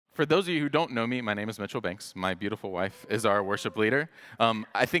For those of you who don't know me, my name is Mitchell Banks. My beautiful wife is our worship leader.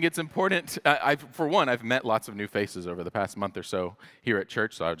 I think it's important. For one, I've met lots of new faces over the past month or so here at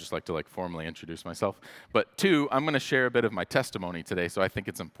church, so I would just like to formally introduce myself. But two, I'm going to share a bit of my testimony today, so I think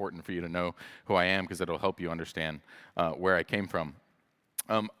it's important for you to know who I am because it'll help you understand where I came from.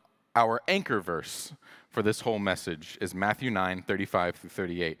 Our anchor verse for this whole message is Matthew 9:35 through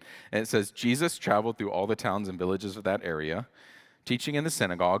 38. And it says, Jesus traveled through all the towns and villages of that area, teaching in the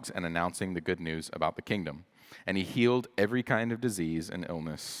synagogues and announcing the good news about the kingdom. And he healed every kind of disease and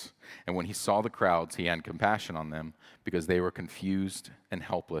illness. And when he saw the crowds, he had compassion on them because they were confused and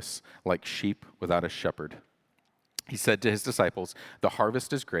helpless, like sheep without a shepherd. He said to his disciples, "The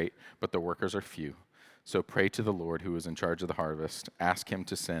harvest is great, but the workers are few. So pray to the Lord who is in charge of the harvest. Ask him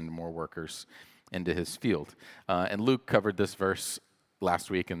to send more workers into his field." And Luke covered this verse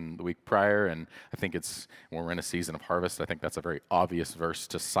last week and the week prior, and I think when we're in a season of harvest, I think that's a very obvious verse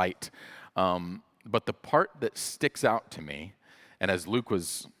to cite. But the part that sticks out to me, and as Luke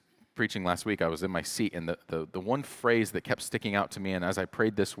was preaching last week, I was in my seat, and the one phrase that kept sticking out to me, and as I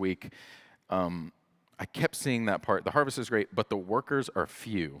prayed this week, I kept seeing that part, the harvest is great, but the workers are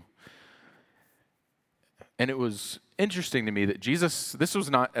few. And it was interesting to me that this was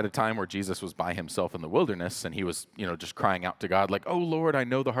not at a time where Jesus was by himself in the wilderness and he was, just crying out to God like, "Oh Lord, I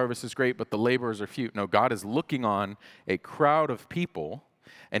know the harvest is great, but the laborers are few." No, God is looking on a crowd of people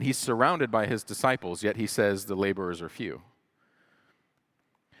and he's surrounded by his disciples, yet he says the laborers are few.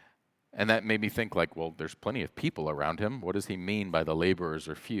 And that made me think well, there's plenty of people around him. What does he mean by the laborers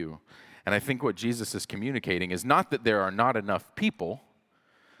are few? And I think what Jesus is communicating is not that there are not enough people.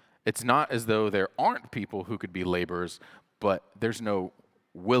 It's not as though there aren't people who could be laborers, but there's no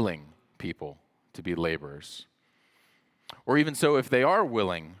willing people to be laborers. Or even so, if they are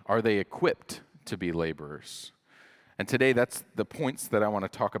willing, are they equipped to be laborers? And today, that's the points that I want to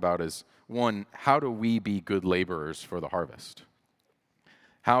talk about is, one, how do we be good laborers for the harvest?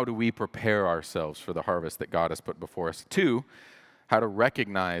 How do we prepare ourselves for the harvest that God has put before us? Two, how to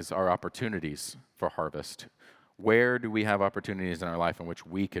recognize our opportunities for harvest. Where do we have opportunities in our life in which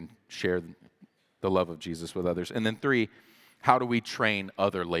we can share the love of Jesus with others? And then three, how do we train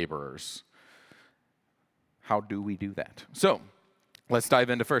other laborers? How do we do that? So let's dive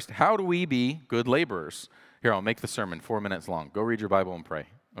into first. How do we be good laborers? Here, I'll make the sermon 4 minutes long. Go read your Bible and pray.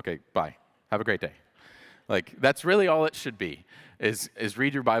 Okay, bye. Have a great day. That's really all it should be, is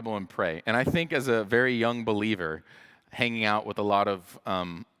read your Bible and pray. And I think as a very young believer, hanging out with a lot of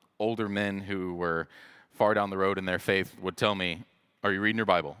older men who were far down the road in their faith would tell me, "Are you reading your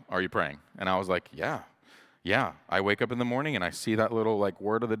Bible? Are you praying?" And I was like, yeah. I wake up in the morning and I see that little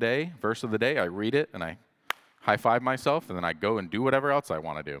word of the day, verse of the day. I read it and I high five myself and then I go and do whatever else I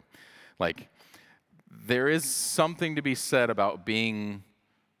want to do. There is something to be said about being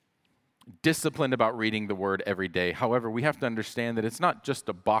disciplined about reading the word every day. However, we have to understand that it's not just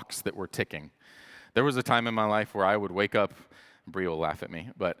a box that we're ticking. There was a time in my life where I would wake up. Bree will laugh at me,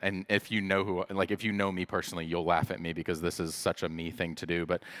 and if you know if you know me personally, you'll laugh at me because this is such a me thing to do.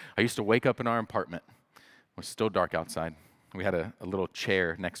 But I used to wake up in our apartment. It was still dark outside. We had a little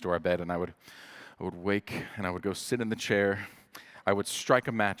chair next to our bed, and I would wake and I would go sit in the chair. I would strike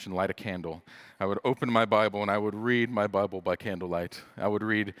a match and light a candle. I would open my Bible and I would read my Bible by candlelight. I would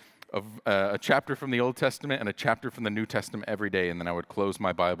read a chapter from the Old Testament and a chapter from the New Testament every day, and then I would close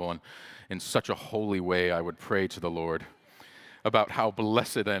my Bible and in such a holy way I would pray to the Lord about how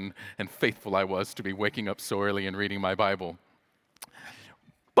blessed and faithful I was to be waking up so early and reading my Bible.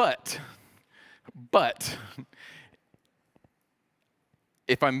 But,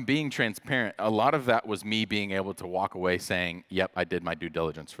 if I'm being transparent, a lot of that was me being able to walk away saying, "Yep, I did my due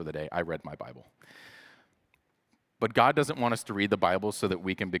diligence for the day. I read my Bible." But God doesn't want us to read the Bible so that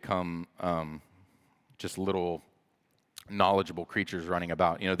we can become just little knowledgeable creatures running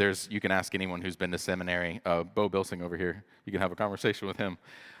about. You can ask anyone who's been to seminary. Bo Bilsing over here, you can have a conversation with him.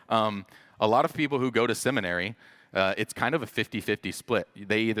 A lot of people who go to seminary, it's kind of a 50-50 split.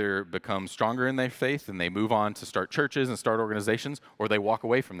 They either become stronger in their faith and they move on to start churches and start organizations, or they walk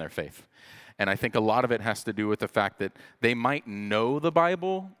away from their faith. And I think a lot of it has to do with the fact that they might know the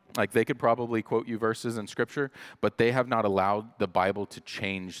Bible, they could probably quote you verses in Scripture, but they have not allowed the Bible to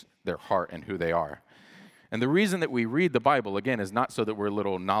change their heart and who they are. And the reason that we read the Bible, again, is not so that we're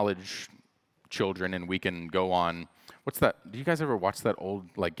little knowledge children and we can go on, what's that? Do you guys ever watch that old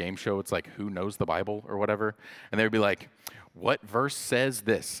game show? It's Who Knows the Bible or whatever? And they would be like, "What verse says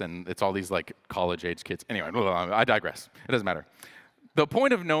this?" And it's all these college-age kids. Anyway, I digress. It doesn't matter. The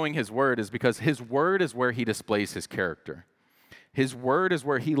point of knowing his word is because his word is where he displays his character. His word is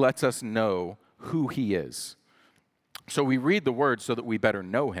where he lets us know who he is. So we read the word so that we better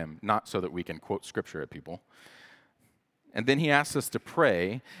know him, not so that we can quote scripture at people. And then he asks us to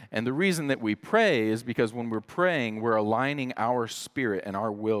pray. And the reason that we pray is because when we're praying, we're aligning our spirit and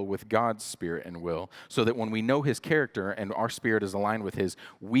our will with God's spirit and will, so that when we know his character and our spirit is aligned with his,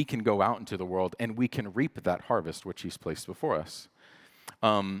 we can go out into the world and we can reap that harvest which he's placed before us.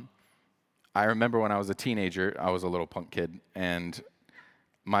 I remember when I was a teenager, I was a little punk kid, and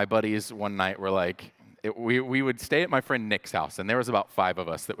my buddies one night were like, we would stay at my friend Nick's house, and there was about 5 of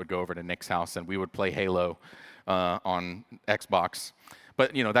us that would go over to Nick's house, and we would play Halo on Xbox.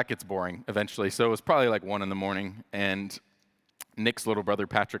 But, that gets boring eventually, so it was probably like 1 a.m, and Nick's little brother,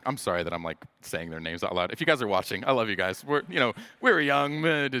 Patrick, I'm sorry that I'm like saying their names out loud. If you guys are watching, I love you guys. We were young,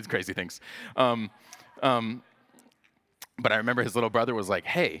 did crazy things. But I remember his little brother was like,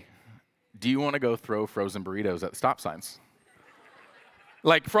 hey, do you want to go throw frozen burritos at the stop signs?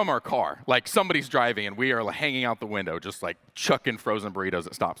 Like from our car, like somebody's driving and we are like hanging out the window, just like chucking frozen burritos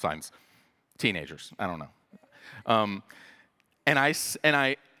at stop signs. Teenagers, I don't know. And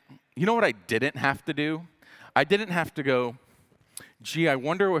I, you know what I didn't have to do? I didn't have to go, gee, I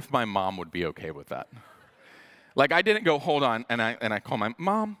wonder if my mom would be okay with that. Like I didn't go, hold on, and I call my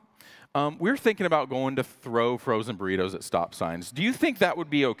mom. We're thinking about going to throw frozen burritos at stop signs. Do you think that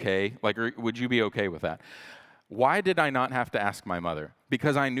would be okay? Like, or would you be okay with that? Why did I not have to ask my mother?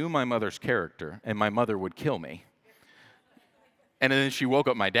 Because I knew my mother's character, and my mother would kill me. And then she woke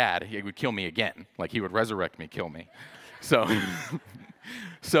up my dad. He would kill me again. Like, he would resurrect me, kill me. So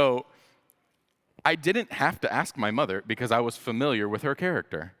I didn't have to ask my mother because I was familiar with her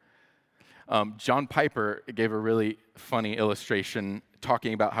character. John Piper gave a really funny illustration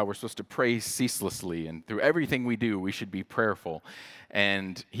talking about how we're supposed to pray ceaselessly, and through everything we do, we should be prayerful.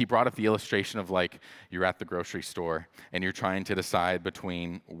 And he brought up the illustration of like you're at the grocery store and you're trying to decide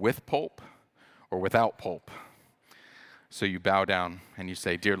between with pulp or without pulp. So you bow down and you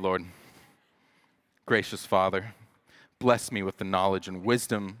say, Dear Lord, gracious Father, bless me with the knowledge and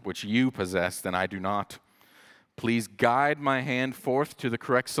wisdom which you possess, and I do not. Please guide my hand forth to the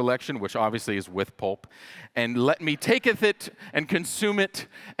correct selection, which obviously is with pulp, and let me taketh it and consume it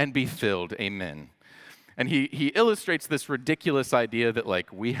and be filled. Amen. And he illustrates this ridiculous idea that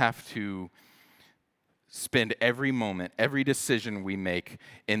like we have to spend every moment, every decision we make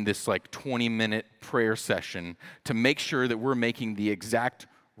in this like 20-minute prayer session to make sure that we're making the exact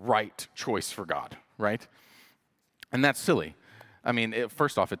right choice for God, right? And that's silly. I mean,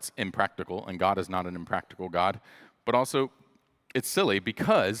 first off, it's impractical, and God is not an impractical God. But also, it's silly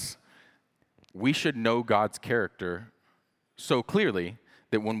because we should know God's character so clearly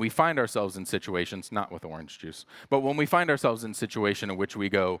that when we find ourselves in situations, not with orange juice, but when we find ourselves in a situation in which we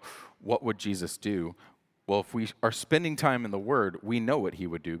go, what would Jesus do? Well, if we are spending time in the Word, we know what he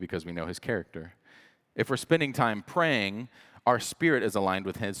would do because we know his character. If we're spending time praying, our spirit is aligned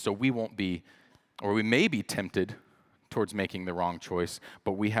with his, so we won't be, or we may be tempted towards making the wrong choice,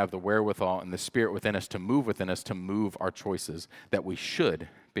 but we have the wherewithal and the spirit within us to move our choices that we should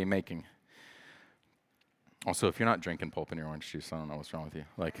be making. Also, if you're not drinking pulp in your orange juice, I don't know what's wrong with you.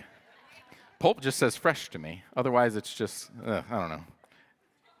 Like, pulp just says fresh to me. Otherwise, it's just, I don't know.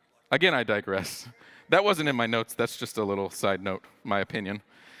 Again, I digress. That wasn't in my notes. That's just a little side note, my opinion.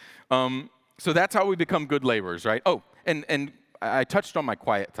 So that's how we become good laborers, right? Oh, and I touched on my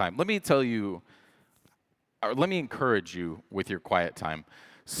quiet time. Let me tell you, or let me encourage you with your quiet time.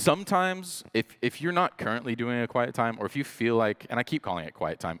 Sometimes, if you're not currently doing a quiet time, or if you feel like, and I keep calling it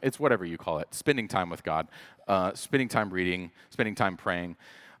quiet time, it's whatever you call it, spending time with God, spending time reading, spending time praying.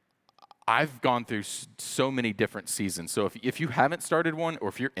 I've gone through so many different seasons. So if you haven't started one, or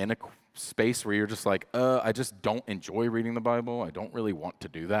if you're in a space where you're just like, I just don't enjoy reading the Bible, I don't really want to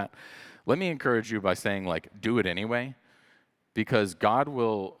do that, let me encourage you by saying, like, do it anyway. Because God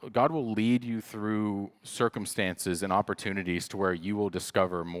will lead you through circumstances and opportunities to where you will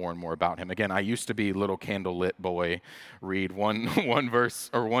discover more and more about him. Again, I used to be little candlelit boy, read one verse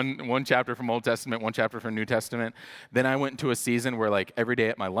or one chapter from Old Testament, one chapter from New Testament. Then I went into a season where like every day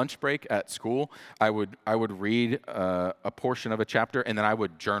at my lunch break at school, I would read a portion of a chapter, and then I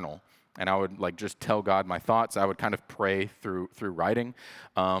would journal. And I would like just tell God my thoughts. I would kind of pray through writing.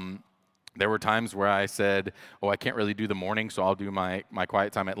 There were times where I said, I can't really do the morning, so I'll do my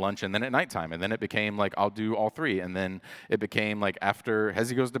quiet time at lunch and then at nighttime. And then it became like, I'll do all three. And then it became like after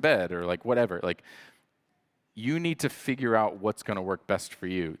Hezi goes to bed or like whatever. Like, you need to figure out what's going to work best for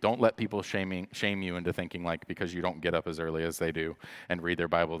you. Don't let people shame you into thinking like because you don't get up as early as they do and read their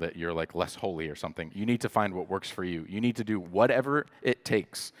Bible that you're like less holy or something. You need to find what works for you. You need to do whatever it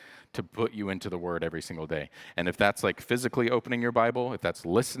takes to put you into the Word every single day. And if that's like physically opening your Bible, if that's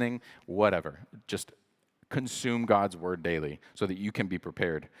listening, whatever, just consume God's word daily so that you can be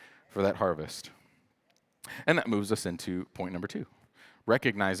prepared for that harvest. And that moves us into point number 2,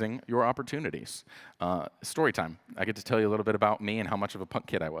 recognizing your opportunities. Story time. I get to tell you a little bit about me and how much of a punk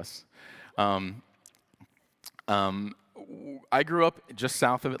kid I was. I grew up just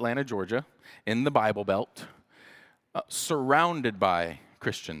south of Atlanta, Georgia, in the Bible Belt, surrounded by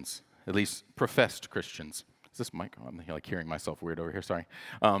Christians, at least professed Christians. Is this mic? I'm like hearing myself weird over here. Sorry.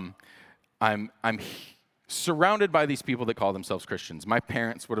 I'm surrounded by these people that call themselves Christians. My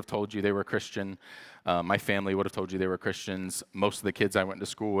parents would have told you they were Christian. My family would have told you they were Christians. Most of the kids I went to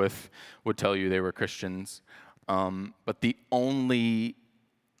school with would tell you they were Christians. But the only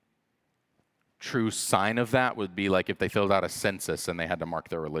true sign of that would be like if they filled out a census and they had to mark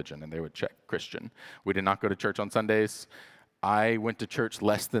their religion and they would check Christian. We did not go to church on Sundays. I went to church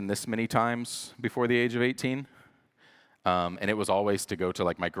less than this many times before the age of 18. And it was always to go to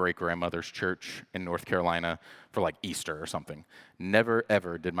like my great-grandmother's church in North Carolina for like Easter or something. Never,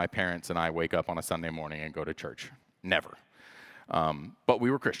 ever did my parents and I wake up on a Sunday morning and go to church. Never. But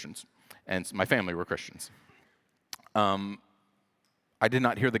we were Christians, and my family were Christians. I did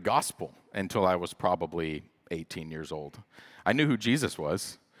not hear the gospel until I was probably 18 years old. I knew who Jesus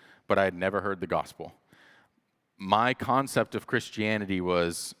was, but I had never heard the gospel. My concept of Christianity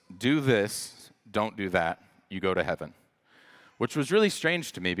was do this, don't do that, you go to heaven. Which was really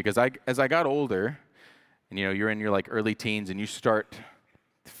strange to me because as I got older, and you're in your like early teens and you start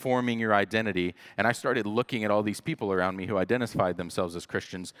forming your identity, and I started looking at all these people around me who identified themselves as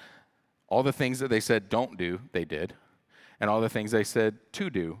Christians, all the things that they said don't do, they did. And all the things they said to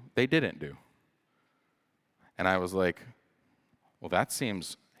do, they didn't do. And I was like, well, that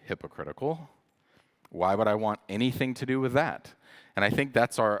seems hypocritical. Why would I want anything to do with that? And I think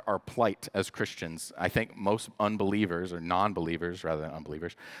that's our plight as Christians. I think most unbelievers, or non-believers rather than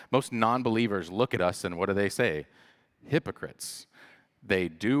unbelievers, most non-believers look at us and what do they say? Hypocrites. They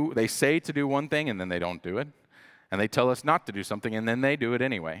say to do one thing and then they don't do it. And they tell us not to do something and then they do it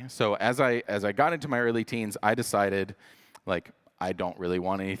anyway. So as I got into my early teens, I decided, like, I don't really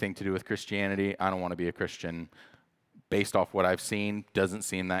want anything to do with Christianity. I don't want to be a Christian. Based off what I've seen, doesn't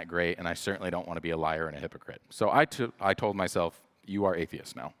seem that great, and I certainly don't want to be a liar and a hypocrite. So I told myself, you are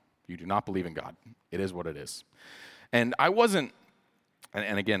atheist now. You do not believe in God. It is what it is. And I wasn't,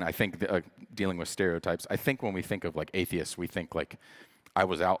 and again, I think dealing with stereotypes, I think when we think of like atheists, we think like I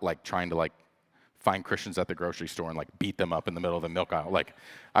was out like trying to like find Christians at the grocery store and like beat them up in the middle of the milk aisle. Like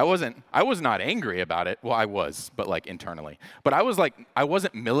I was not angry about it. Well, I was, but like internally. But I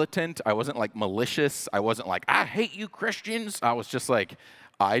wasn't militant. I wasn't like malicious. I wasn't like, I hate you Christians. I was just like,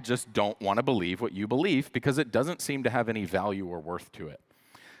 I just don't want to believe what you believe because it doesn't seem to have any value or worth to it.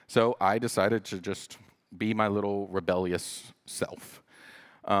 So I decided to just be my little rebellious self.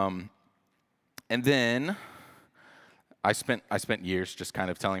 And then I spent years just kind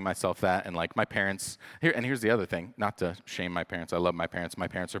of telling myself that, and like my parents, here's the other thing, not to shame my parents, I love my parents. My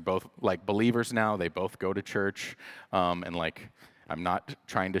parents are both like believers now, they both go to church, and like I'm not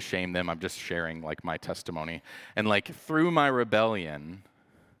trying to shame them, I'm just sharing like my testimony. And like through my rebellion,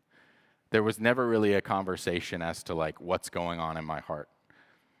 there was never really a conversation as to like what's going on in my heart.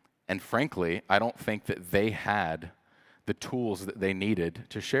 And frankly, I don't think that they had the tools that they needed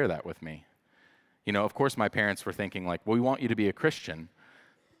to share that with me. Of course, my parents were thinking like, well, we want you to be a Christian,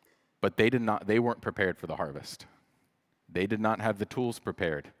 but they weren't prepared for the harvest. They did not have the tools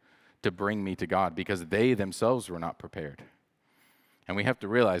prepared to bring me to God because they themselves were not prepared. And we have to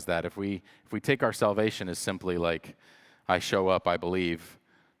realize that if we take our salvation as simply like, I show up, I believe,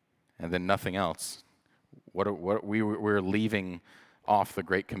 and then nothing else, we're leaving off the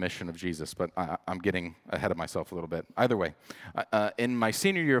Great Commission of Jesus. But I'm getting ahead of myself a little bit. Either way, in my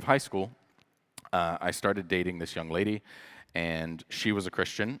senior year of high school, I started dating this young lady, and she was a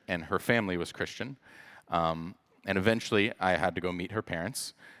Christian, and her family was Christian. And eventually, I had to go meet her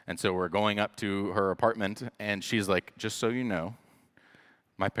parents. And so we're going up to her apartment, and she's like, just so you know,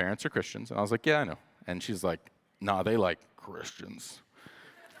 my parents are Christians. And I was like, yeah, I know. And she's like, nah, they like Christians.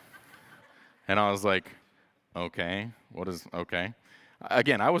 And I was like, okay, okay?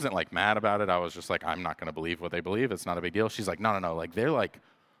 Again, I wasn't like mad about it. I was just like, I'm not going to believe what they believe. It's not a big deal. She's like, no, like they like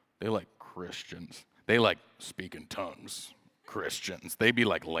Christians. They like speak in tongues, Christians. They be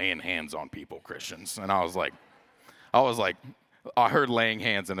like laying hands on people, Christians. And I was like, I heard laying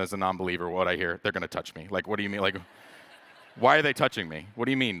hands, and as a non-believer, what I hear, they're going to touch me. Like, what do you mean? Like, why are they touching me? What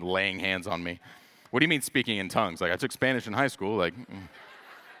do you mean laying hands on me? What do you mean speaking in tongues? Like, I took Spanish in high school. Like,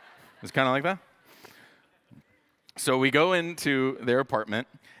 it's kind of like that. So we go into their apartment,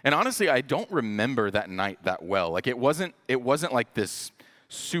 and honestly, I don't remember that night that well. Like, it wasn't like this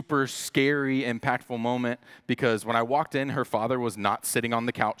super scary, impactful moment because when I walked in, her father was not sitting on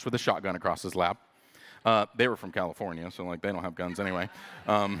the couch with a shotgun across his lap. They were from California, so like they don't have guns anyway.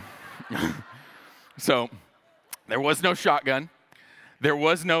 So there was no shotgun. There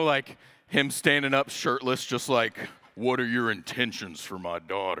was no like him standing up shirtless, just like, what are your intentions for my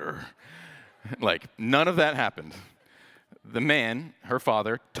daughter? Like none of that happened. The man, her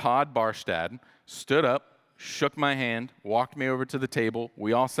father, Todd Barstad, stood up, shook my hand, walked me over to the table.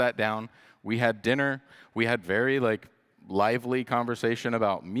 We all sat down. We had dinner. We had very like lively conversation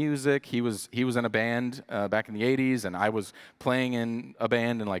about music. He was in a band back in the 80s, and I was playing in a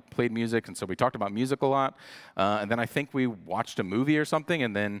band and like played music, and so we talked about music a lot. And then I think we watched a movie or something,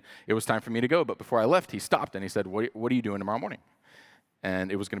 and then it was time for me to go. But before I left, he stopped and he said, what are you doing tomorrow morning?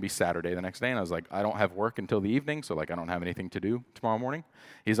 And it was going to be Saturday the next day, and I was like, I don't have work until the evening, so like I don't have anything to do tomorrow morning.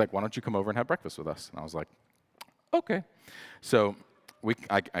 He's like, why don't you come over and have breakfast with us? And I was like, okay. So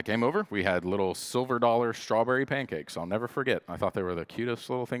I came over. We had little silver dollar strawberry pancakes. I'll never forget. I thought they were the cutest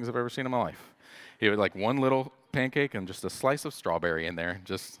little things I've ever seen in my life. He had like one little pancake and just a slice of strawberry in there.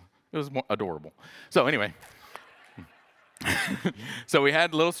 It was adorable. So anyway, so we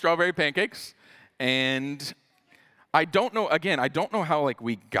had little strawberry pancakes, and I don't know how like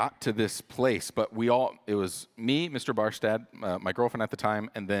we got to this place, but it was me, Mr. Barstad, my girlfriend at the time,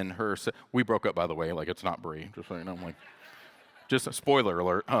 and then we broke up, by the way, like it's not Brie, just so you know, I'm like, just a spoiler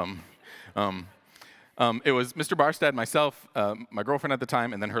alert. It was Mr. Barstad, myself, my girlfriend at the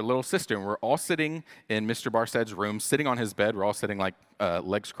time, and then her little sister, and we're all sitting in Mr. Barstad's room, sitting on his bed, we're all sitting like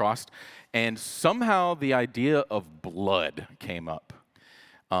legs crossed, and somehow the idea of blood came up.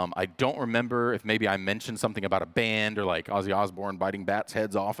 I don't remember if maybe I mentioned something about a band or like Ozzy Osbourne biting bats'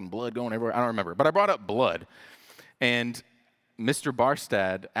 heads off and blood going everywhere. I don't remember. But I brought up blood. And Mr.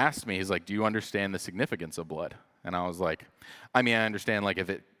 Barstad asked me, he's like, do you understand the significance of blood? And I was like, I mean, I understand like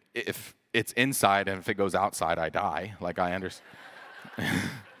if it's inside and if it goes outside, I die. Like I understand.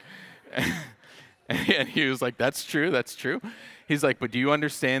 And he was like, that's true. He's like, but do you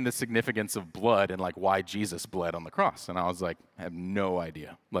understand the significance of blood and like why Jesus bled on the cross? And I was like, I have no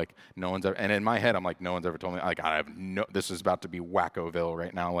idea. Like no one's ever, and in my head, I'm like, no one's ever told me. Like this is about to be Wackoville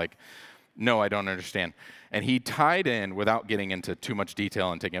right now. Like, no, I don't understand. And he tied in, without getting into too much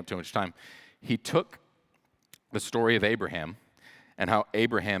detail and taking up too much time, he took the story of Abraham and how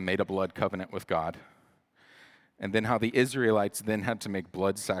Abraham made a blood covenant with God, and then how the Israelites then had to make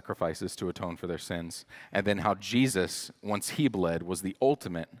blood sacrifices to atone for their sins, and then how Jesus, once he bled, was the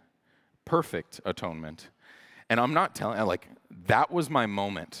ultimate, perfect atonement. And I'm not telling, like, that was my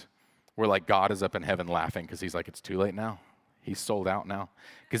moment where, like, God is up in heaven laughing because he's like, it's too late now. He's sold out now.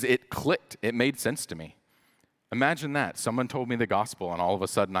 Because it clicked. It made sense to me. Imagine that. Someone told me the gospel, and all of a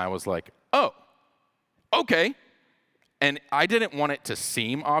sudden I was like, oh, okay. And I didn't want it to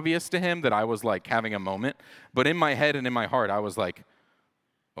seem obvious to him that I was like having a moment, but in my head and in my heart, I was like,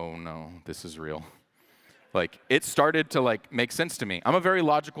 oh no, this is real. Like it started to like make sense to me. I'm a very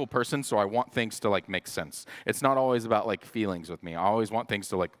logical person, so I want things to like make sense. It's not always about like feelings with me. I always want things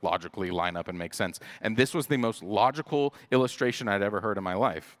to like logically line up and make sense. And this was the most logical illustration I'd ever heard in my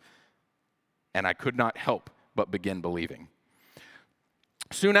life. And I could not help but begin believing.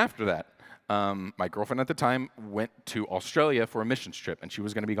 Soon after that, my girlfriend at the time went to Australia for a missions trip, and she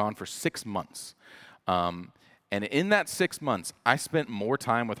was going to be gone for 6 months. And in that 6 months, I spent more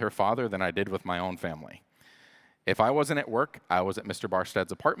time with her father than I did with my own family. If I wasn't at work, I was at Mr.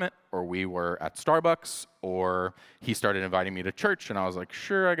 Barstad's apartment, or we were at Starbucks, or he started inviting me to church, and I was like,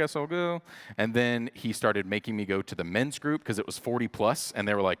 sure, I guess I'll go. And then he started making me go to the men's group because it was 40 plus, and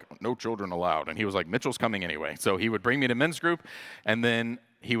they were like, no children allowed. And he was like, Mitchell's coming anyway. So he would bring me to men's group, and then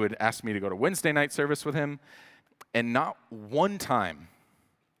he would ask me to go to Wednesday night service with him. And not one time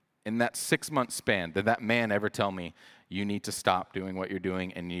in that 6-month span did that man ever tell me, you need to stop doing what you're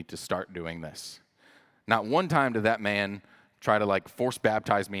doing and you need to start doing this. Not one time did that man try to like force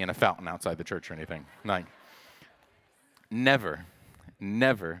baptize me in a fountain outside the church or anything. Like, never.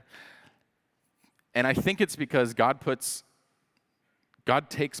 And I think it's because God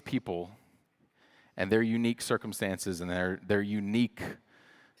takes people and their unique circumstances and their unique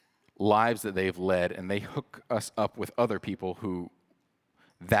lives that they've led, and they hook us up with other people who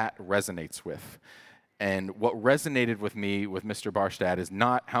that resonates with. And what resonated with me with Mr. Barstad is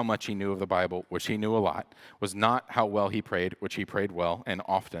not how much he knew of the Bible, which he knew a lot, was not how well he prayed, which he prayed well and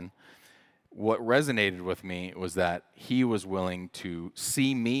often. What resonated with me was that he was willing to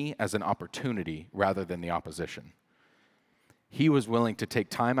see me as an opportunity rather than the opposition. He was willing to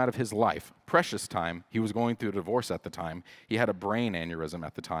take time out of his life, precious time. He was going through a divorce at the time. He had a brain aneurysm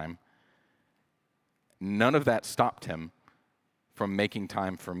at the time. None of that stopped him from making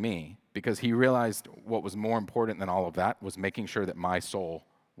time for me because he realized what was more important than all of that was making sure that my soul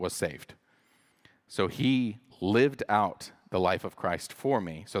was saved. So he lived out the life of Christ for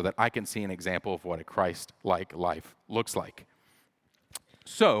me so that I can see an example of what a Christ-like life looks like.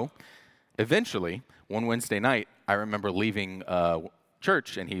 So eventually, one Wednesday night, I remember leaving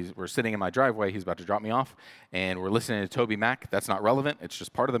church, and we're sitting in my driveway. He's about to drop me off, and we're listening to Toby Mac. That's not relevant. It's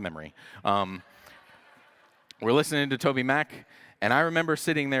just part of the memory. We're listening to Toby Mac, and I remember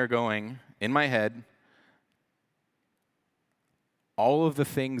sitting there going, in my head, all of the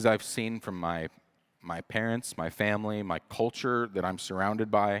things I've seen from my parents, my family, my culture that I'm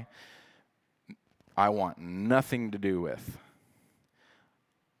surrounded by, I want nothing to do with.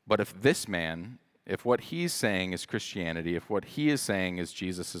 But if this man, if what he's saying is Christianity, if what he is saying is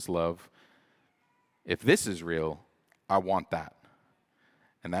Jesus' love, if this is real, I want that.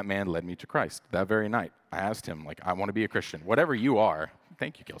 And that man led me to Christ that very night. I asked him, I want to be a Christian. Whatever you are.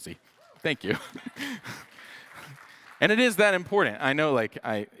 Thank you, Kelsey. Thank you. And it is that important. I know, it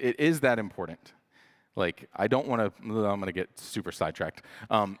is that important. I don't want to, I'm going to get super sidetracked.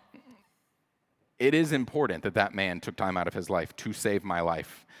 It is important that man took time out of his life to save my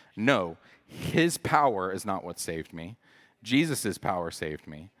life. No, his power is not what saved me. Jesus' power saved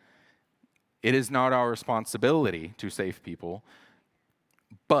me. It is not our responsibility to save people,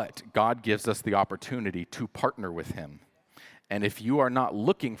 but God gives us the opportunity to partner with him. And if you are not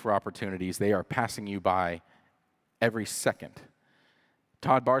looking for opportunities, they are passing you by every second.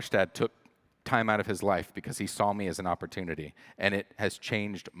 Todd Barstad took time out of his life because he saw me as an opportunity, and it has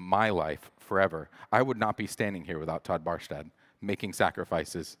changed my life forever. I would not be standing here without Todd Barstad making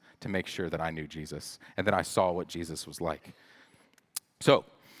sacrifices to make sure that I knew Jesus and that I saw what Jesus was like. So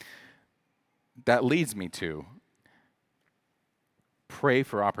that leads me to pray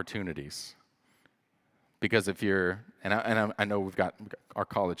for opportunities. Because if you're, I know we've got our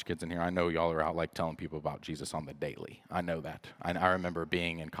college kids in here. I know y'all are out telling people about Jesus on the daily. I know that. I remember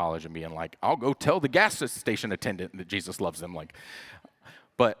being in college and being I'll go tell the gas station attendant that Jesus loves them.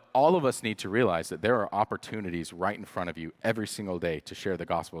 But all of us need to realize that there are opportunities right in front of you every single day to share the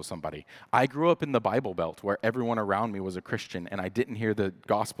gospel with somebody. I grew up in the Bible Belt where everyone around me was a Christian, and I didn't hear the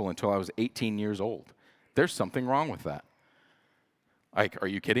gospel until I was 18 years old. There's something wrong with that. Are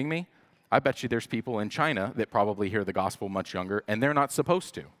you kidding me? I bet you there's people in China that probably hear the gospel much younger, and they're not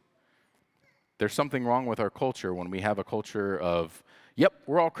supposed to. There's something wrong with our culture when we have a culture of, yep,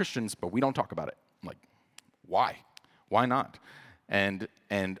 we're all Christians, but we don't talk about it. Why? Why not? And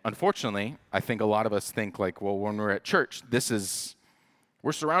unfortunately, I think a lot of us think well, when we're at church,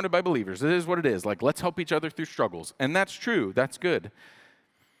 we're surrounded by believers. It is what it is. Let's help each other through struggles. And that's true. That's good.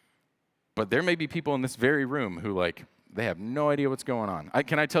 But there may be people in this very room who they have no idea what's going on.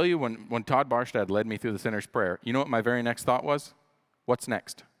 Can I tell you, when Todd Barstad led me through the sinner's prayer, you know what my very next thought was? What's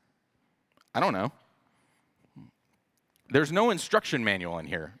next? I don't know. There's no instruction manual in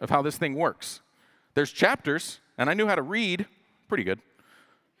here of how this thing works. There's chapters, and I knew how to read pretty good.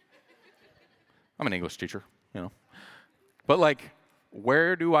 I'm an English teacher, But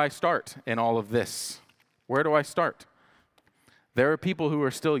where do I start in all of this? Where do I start? There are people who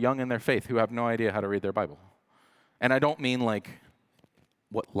are still young in their faith who have no idea how to read their Bible. And I don't mean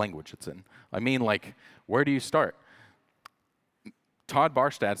what language it's in. I mean where do you start? Todd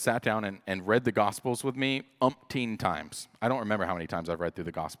Barstad sat down and read the Gospels with me umpteen times. I don't remember how many times I've read through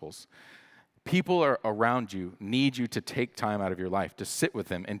the Gospels. People around you need you to take time out of your life to sit with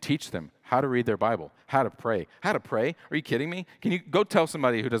them and teach them how to read their Bible, how to pray. How to pray? Are you kidding me? Can you go tell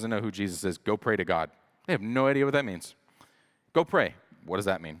somebody who doesn't know who Jesus is, go pray to God? They have no idea what that means. Go pray. What does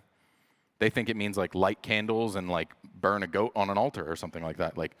that mean? They think it means light candles and burn a goat on an altar or something like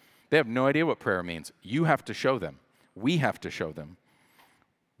that. They have no idea what prayer means. You have to show them. We have to show them.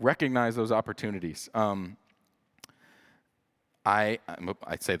 Recognize those opportunities. I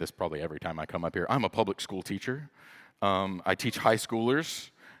say this probably every time I come up here. I'm a public school teacher. I teach high schoolers,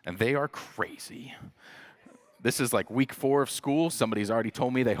 and they are crazy. This is week 4 of school. Somebody's already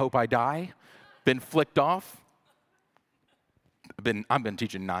told me they hope I die. Been flicked off. I've been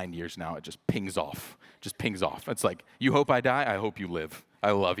teaching 9 years now. It just pings off. It's you hope I die? I hope you live.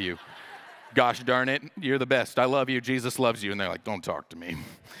 I love you. Gosh darn it, you're the best. I love you. Jesus loves you. And they're don't talk to me.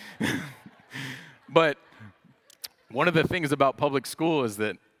 But one of the things about public school is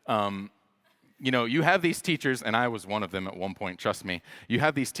that, you have these teachers, and I was one of them at one point, trust me. You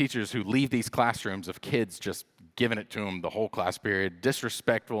have these teachers who leave these classrooms of kids just giving it to them the whole class period,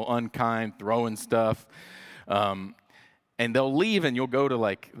 disrespectful, unkind, throwing stuff. And they'll leave, and you'll go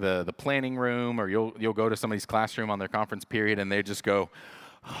to the planning room, or you'll go to somebody's classroom on their conference period, and they just go,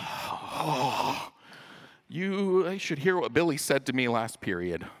 oh, You should hear what Billy said to me last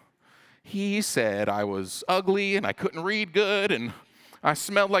period. He said I was ugly and I couldn't read good and I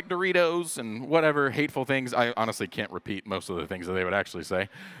smelled like Doritos and whatever hateful things. I honestly can't repeat most of the things that they would actually say.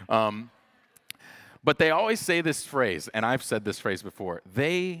 But they always say this phrase, and I've said this phrase before,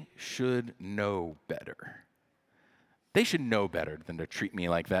 they should know better. They should know better than to treat me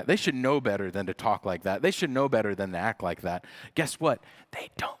like that. They should know better than to talk like that. They should know better than to act like that. Guess what? They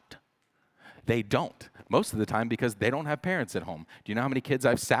don't. They don't. Most of the time because they don't have parents at home. Do you know how many kids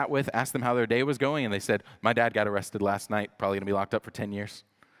I've sat with, asked them how their day was going, and they said, my dad got arrested last night, probably going to be locked up for 10 years.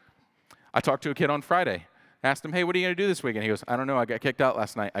 I talked to a kid on Friday, asked him, hey, what are you going to do this weekend? He goes, I don't know, I got kicked out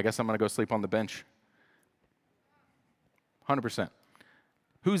last night. I guess I'm going to go sleep on the bench. 100%.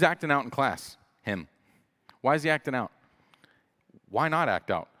 Who's acting out in class? Him. Why is he acting out? Why not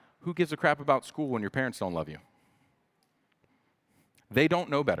act out? Who gives a crap about school when your parents don't love you? They don't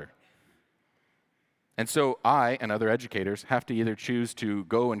know better. And so I and other educators have to either choose to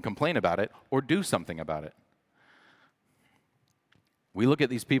go and complain about it or do something about it. We look at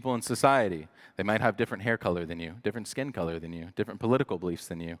these people in society. They might have different hair color than you, different skin color than you, different political beliefs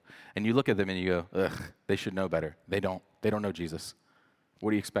than you. And you look at them and you go, ugh, they should know better. They don't. They don't know Jesus.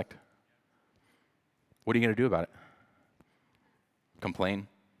 What do you expect? What are you going to do about it? Complain,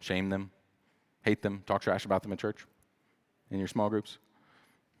 shame them, hate them, talk trash about them in church, in your small groups?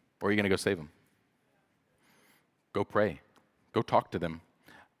 Or are you going to go save them? Go pray. Go talk to them.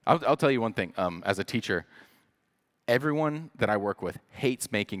 I'll tell you one thing. As a teacher, everyone that I work with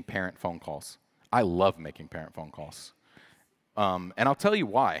hates making parent phone calls. I love making parent phone calls. And I'll tell you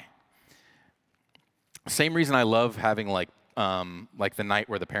why. Same reason I love having like the night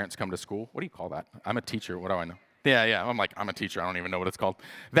where the parents come to school. What do you call that? I'm a teacher. What do I know? Yeah. I'm a teacher. I don't even know what it's called.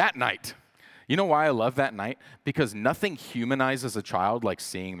 That night. You know why I love that night? Because nothing humanizes a child like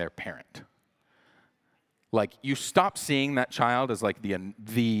seeing their parent. Like, you stop seeing that child as like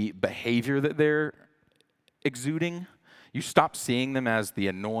the behavior that they're exuding. You stop seeing them as the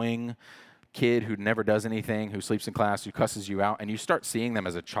annoying kid who never does anything, who sleeps in class, who cusses you out, and you start seeing them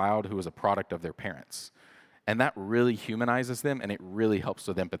as a child who is a product of their parents. And that really humanizes them, and it really helps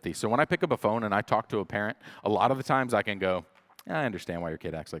with empathy. So when I pick up a phone and I talk to a parent, a lot of the times I can go, I understand why your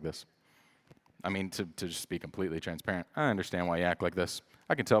kid acts like this. I mean, to just be completely transparent, I understand why you act like this.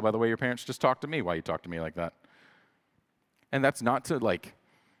 I can tell by the way your parents just talk to me why you talk to me like that. And that's not to like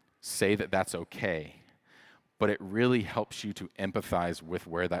say that that's okay, but it really helps you to empathize with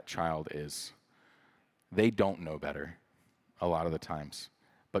where that child is. They don't know better a lot of the times,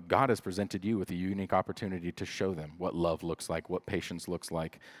 but God has presented you with a unique opportunity to show them what love looks like, what patience looks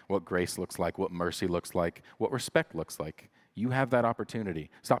like, what grace looks like, what mercy looks like, what respect looks like. You have that opportunity.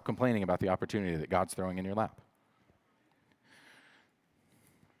 Stop complaining about the opportunity that God's throwing in your lap.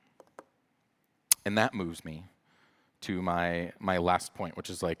 And that moves me to my last point, which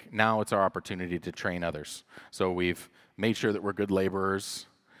is like, now it's our opportunity to train others. So we've made sure that we're good laborers.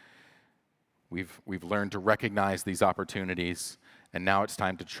 We've learned to recognize these opportunities, and now it's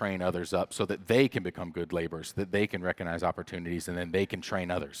time to train others up so that they can become good laborers, that they can recognize opportunities, and then they can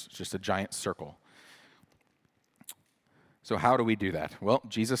train others. It's just a giant circle. So how do we do that? Well,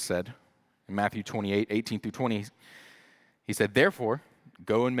 Jesus said in Matthew 28, 18 through 20, he said, therefore,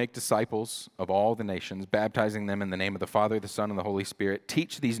 go and make disciples of all the nations, baptizing them in the name of the Father, the Son, and the Holy Spirit.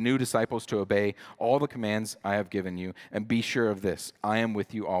 Teach these new disciples to obey all the commands I have given you, and be sure of this, I am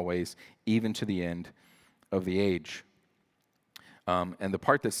with you always, even to the end of the age. And the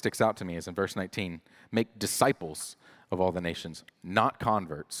part that sticks out to me is in verse 19, make disciples of all the nations, not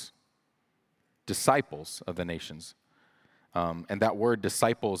converts, disciples of the nations. And that word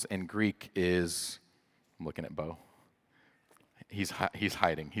disciples in Greek is, I'm looking at Bo. He's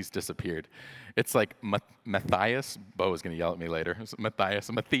hiding. He's disappeared. It's like Matthias. Bo is going to yell at me later. Matthias.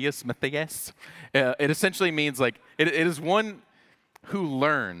 It essentially means like, it is one who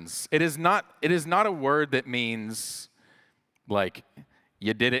learns. It is not a word that means like,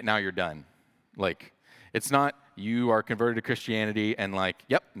 you did it, now you're done. Like, it's not you are converted to Christianity and like,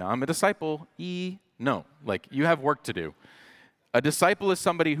 yep, now I'm a disciple. No, like you have work to do. A disciple is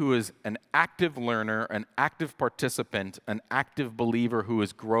somebody who is an active learner, an active participant, an active believer who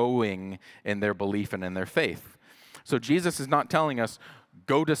is growing in their belief and in their faith. So Jesus is not telling us,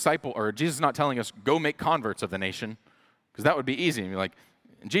 go disciple, or Jesus is not telling us, go make converts of the nation, because that would be easy. And you're like,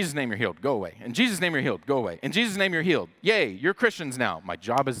 in Jesus' name you're healed, go away. In Jesus' name you're healed, go away. In Jesus' name you're healed. Yay, you're Christians now. My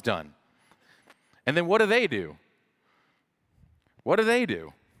job is done. And then what do they do? What do they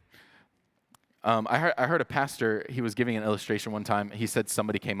do? I heard a pastor, he was giving an illustration one time. He said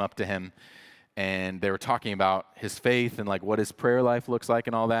somebody came up to him and they were talking about his faith and like what his prayer life looks like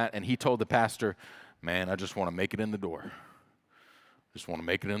and all that. And he told the pastor, man, I just want to make it in the door. Just want to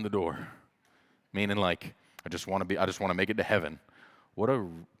make it in the door. Meaning like, I just want to make it to heaven. What a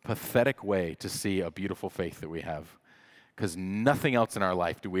pathetic way to see a beautiful faith that we have. Because nothing else in our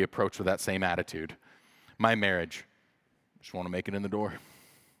life do we approach with that same attitude. My marriage, just want to make it in the door.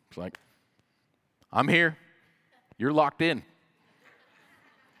 It's like, I'm here. You're locked in.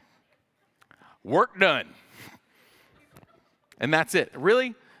 Work done. And that's it.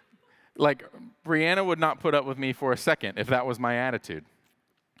 Really? Like, Brianna would not put up with me for a second if that was my attitude.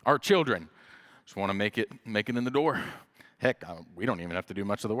 Our children just want to make it in the door. Heck, we don't even have to do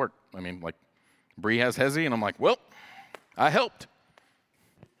much of the work. I mean, like, Bree has Hezzy, and I'm like, well, I helped.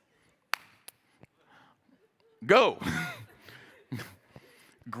 Go.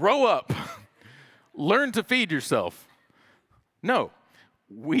 Grow up. Learn to feed yourself. No,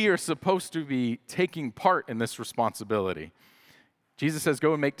 we are supposed to be taking part in this responsibility. Jesus says,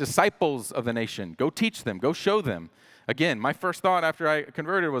 go and make disciples of the nation. Go teach them. Go show them. Again, my first thought after I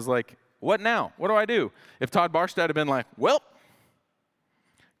converted was like, what now? What do I do? If Todd Barstad had been like, well,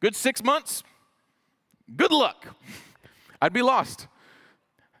 good 6 months, good luck, I'd be lost.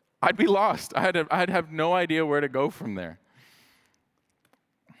 I'd be lost. I'd have no idea where to go from there.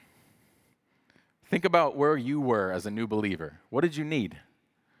 Think about where you were as a new believer. What did you need?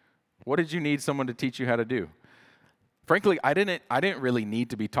 What did you need someone to teach you how to do? Frankly, I didn't really need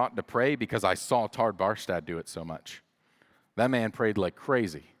to be taught to pray because I saw Todd Barstad do it so much. That man prayed like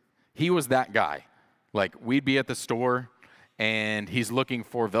crazy. He was that guy. Like, we'd be at the store, and he's looking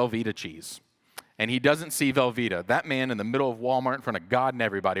for Velveeta cheese. And he doesn't see Velveeta. That man in the middle of Walmart in front of God and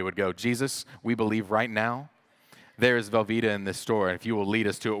everybody would go, Jesus, we believe right now there is Velveeta in this store, and if you will lead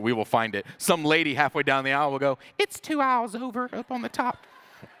us to it, we will find it. Some lady halfway down the aisle will go, it's 2 aisles over, up on the top.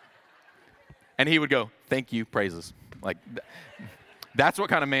 And he would go, thank you, praises. Like, that's what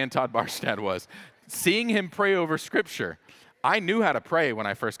kind of man Todd Barstad was. Seeing him pray over Scripture, I knew how to pray when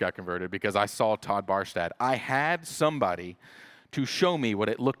I first got converted because I saw Todd Barstad. I had somebody to show me what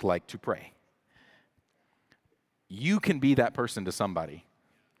it looked like to pray. You can be that person to somebody.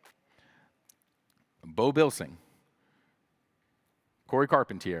 Bo Bilsing, Corey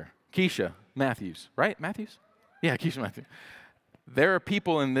Carpentier, Keisha Matthews, right? Matthews? Yeah, Keisha Matthews. There are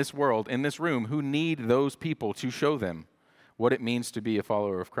people in this world, in this room, who need those people to show them what it means to be a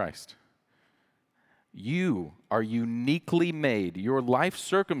follower of Christ. You are uniquely made. Your life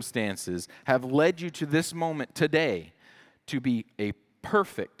circumstances have led you to this moment today to be a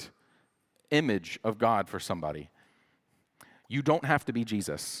perfect image of God for somebody. You don't have to be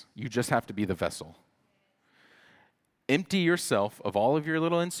Jesus. You just have to be the vessel. Empty yourself of all of your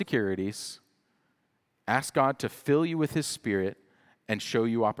little insecurities. Ask God to fill you with His Spirit and show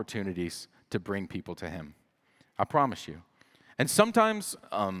you opportunities to bring people to Him. I promise you. And sometimes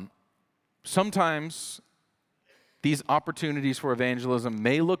these opportunities for evangelism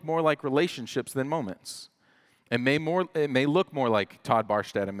may look more like relationships than moments. It may look more like Todd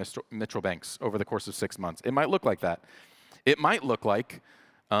Barstad and Mitchell Banks over the course of 6 months. It might look like that. It might look like,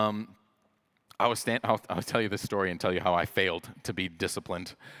 I'll tell you this story and tell you how I failed to be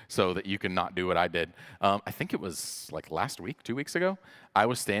disciplined so that you can not do what I did. I think it was like last week, 2 weeks ago. I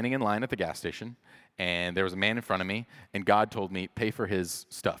was standing in line at the gas station, and there was a man in front of me, and God told me, pay for his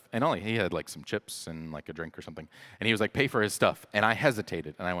stuff. And he had like some chips and like a drink or something. And he was like, pay for his stuff. And I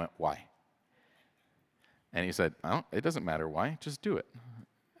hesitated, and I went, why? And he said, it doesn't matter why, just do it.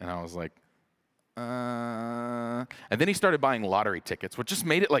 And I was like, and then he started buying lottery tickets, which just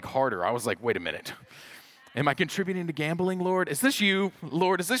made it like harder. I was like, wait a minute. Am I contributing to gambling, Lord? Is this you?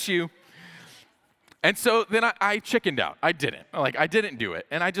 Lord, is this you? And so then I chickened out. I didn't do it.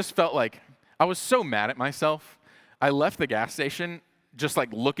 And I just felt like I was so mad at myself. I left the gas station just like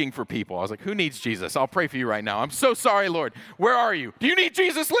looking for people. I was like, who needs Jesus? I'll pray for you right now. I'm so sorry, Lord. Where are you? Do you need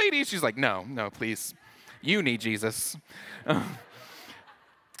Jesus, lady? She's like, no, please. You need Jesus. And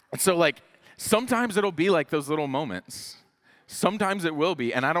so like, sometimes it'll be like those little moments. Sometimes it will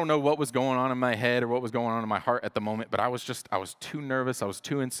be, and I don't know what was going on in my head or what was going on in my heart at the moment, but I was too nervous, I was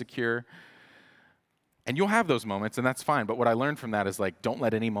too insecure. And you'll have those moments, and that's fine, but what I learned from that is like, don't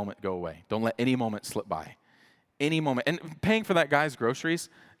let any moment go away. Don't let any moment slip by. Any moment. And paying for that guy's groceries,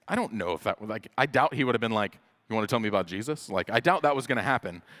 I don't know if that was like, I doubt he would have been like, you want to tell me about Jesus? Like, I doubt that was going to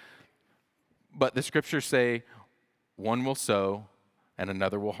happen. But the scriptures say, one will sow and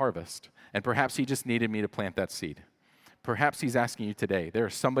another will harvest. And perhaps he just needed me to plant that seed. Perhaps he's asking you today, there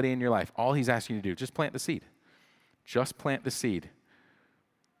is somebody in your life, all he's asking you to do, just plant the seed. Just plant the seed.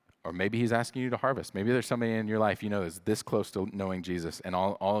 Or maybe he's asking you to harvest. Maybe there's somebody in your life you know is this close to knowing Jesus, and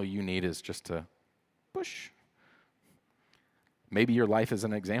all you need is just to push. Maybe your life is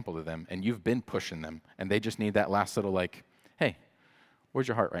an example to them, and you've been pushing them, and they just need that last little like, hey, where's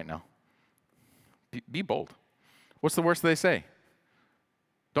your heart right now? Be bold. What's the worst they say?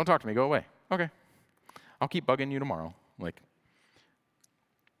 Don't talk to me, go away. Okay. I'll keep bugging you tomorrow. Like,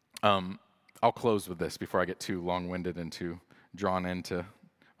 I'll close with this before I get too long-winded and too drawn into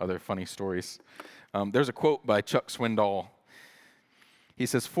other funny stories. There's a quote by Chuck Swindoll. He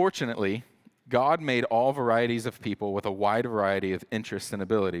says, "Fortunately, God made all varieties of people with a wide variety of interests and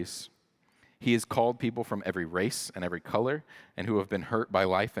abilities. He has called people from every race and every color, and who have been hurt by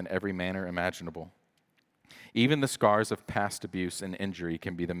life in every manner imaginable. Even the scars of past abuse and injury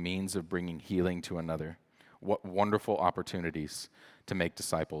can be the means of bringing healing to another. What wonderful opportunities to make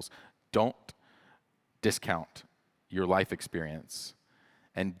disciples." Don't discount your life experience,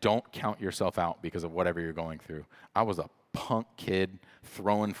 and don't count yourself out because of whatever you're going through. I was a punk kid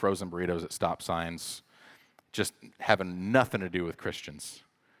throwing frozen burritos at stop signs, just having nothing to do with Christians.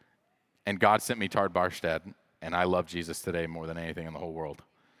 And God sent me to Ard Barstad, and I love Jesus today more than anything in the whole world.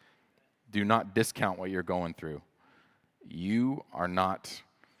 Do not discount what you're going through. Do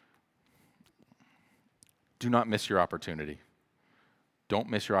not miss your opportunity. Don't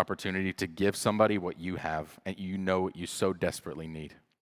miss your opportunity to give somebody what you have and you know what you so desperately need.